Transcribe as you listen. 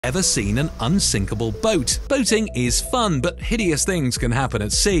Ever seen an unsinkable boat? Boating is fun, but hideous things can happen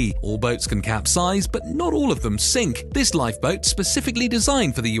at sea. All boats can capsize, but not all of them sink. This lifeboat specifically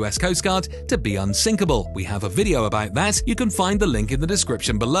designed for the US Coast Guard to be unsinkable. We have a video about that. You can find the link in the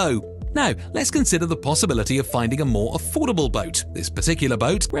description below. Now, let's consider the possibility of finding a more affordable boat. This particular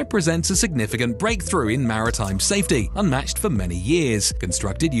boat represents a significant breakthrough in maritime safety, unmatched for many years.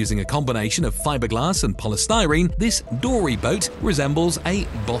 Constructed using a combination of fiberglass and polystyrene, this Dory boat resembles a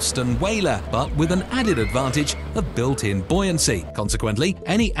Boston whaler, but with an added advantage of built-in buoyancy. Consequently,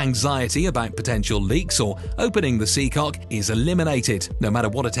 any anxiety about potential leaks or opening the seacock is eliminated. No matter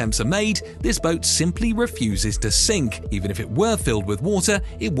what attempts are made, this boat simply refuses to sink. Even if it were filled with water,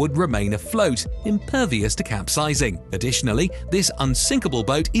 it would remain afloat, impervious to capsizing. Additionally, this unsinkable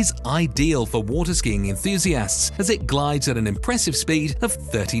boat is ideal for water skiing enthusiasts as it glides at an impressive speed of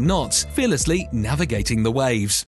 30 knots, fearlessly navigating the waves.